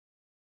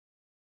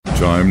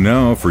Time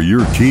now for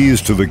your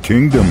keys to the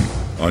kingdom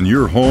on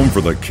your home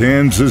for the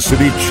Kansas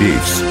City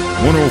Chiefs.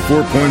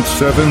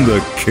 104.7 The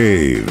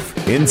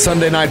Cave. In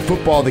Sunday Night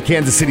Football, the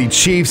Kansas City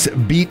Chiefs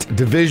beat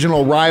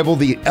divisional rival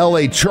the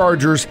LA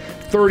Chargers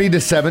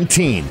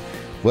 30-17.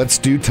 Let's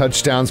do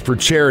touchdowns for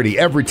charity.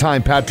 Every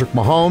time Patrick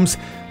Mahomes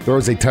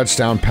throws a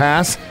touchdown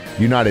pass,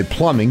 United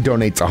Plumbing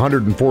donates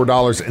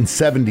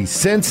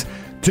 $104.70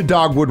 to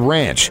Dogwood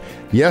Ranch.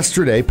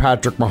 Yesterday,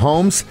 Patrick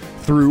Mahomes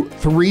threw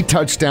 3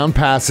 touchdown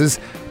passes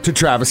to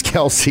Travis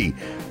Kelce.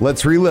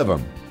 Let's relive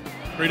them.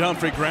 Creed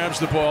Humphrey grabs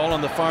the ball on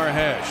the far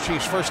hash.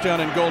 Chiefs first down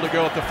and goal to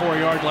go at the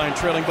 4-yard line,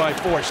 trailing by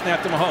 4.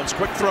 Snap to Mahomes.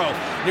 Quick throw.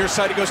 Near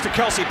side he goes to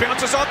Kelce.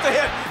 Bounces off the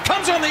hit.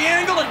 Comes on the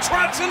angle and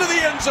trots into the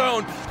end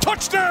zone.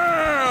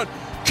 Touchdown!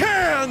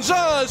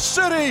 Kansas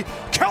City!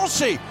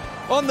 Kelce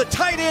on the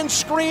tight end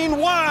screen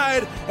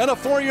wide, and a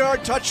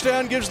 4-yard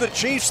touchdown gives the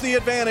Chiefs the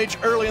advantage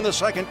early in the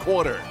second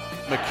quarter.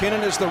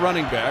 McKinnon is the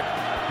running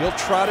back. He'll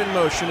trot in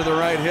motion to the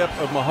right hip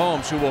of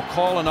Mahomes, who will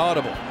call an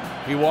audible.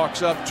 He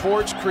walks up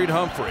towards Creed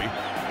Humphrey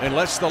and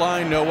lets the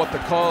line know what the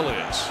call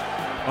is.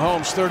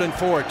 Mahomes, 3rd and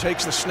 4,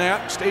 takes the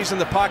snap, stays in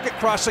the pocket,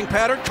 crossing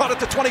pattern, caught at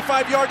the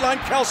 25-yard line.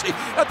 Kelce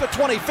at the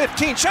 20,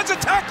 15, sheds a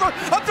tackler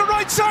up the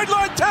right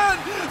sideline, 10,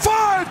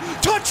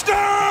 5,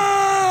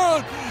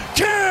 touchdown!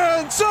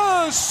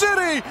 Kansas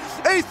City,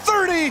 a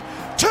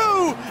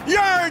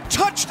 32-yard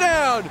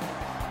touchdown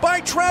by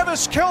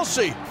Travis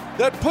Kelce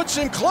that puts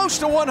him close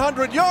to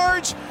 100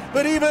 yards,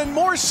 but even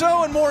more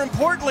so and more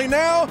importantly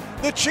now,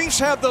 the Chiefs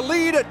have the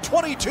lead at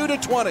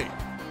 22-20.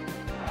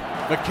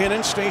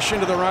 McKinnon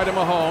stationed to the right of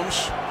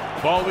Mahomes.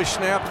 Ball was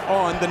snapped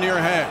on the near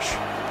hash.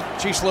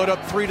 Chiefs load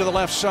up 3 to the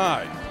left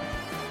side.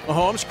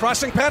 Mahomes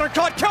crossing pattern,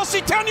 caught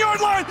Kelce, 10-yard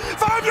line,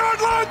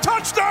 5-yard line,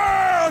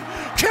 touchdown!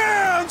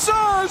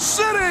 Kansas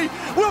City!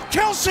 Will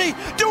Kelce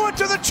do it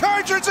to the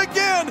Chargers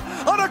again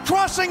on a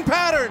crossing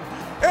pattern?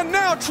 And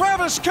now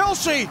Travis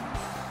Kelce,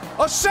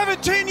 a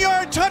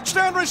 17-yard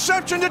touchdown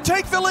reception to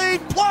take the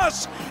lead,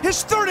 plus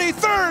his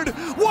 33rd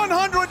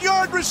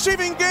 100-yard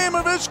receiving game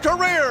of his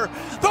career,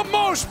 the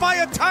most by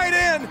a tight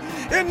end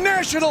in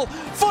National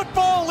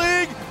Football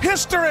League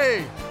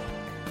history.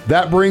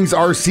 That brings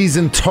our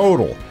season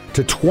total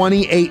to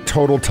 28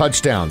 total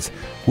touchdowns,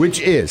 which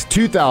is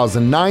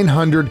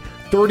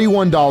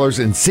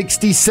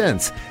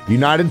 $2,931.60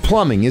 United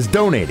Plumbing is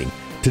donating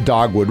to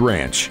Dogwood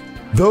Ranch.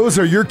 Those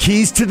are your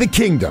keys to the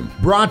kingdom,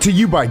 brought to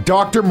you by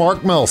Dr.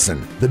 Mark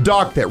Melson, the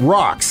doc that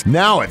rocks,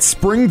 now at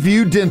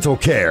Springview Dental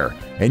Care,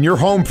 and your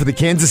home for the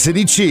Kansas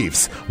City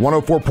Chiefs,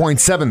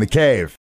 104.7 The Cave.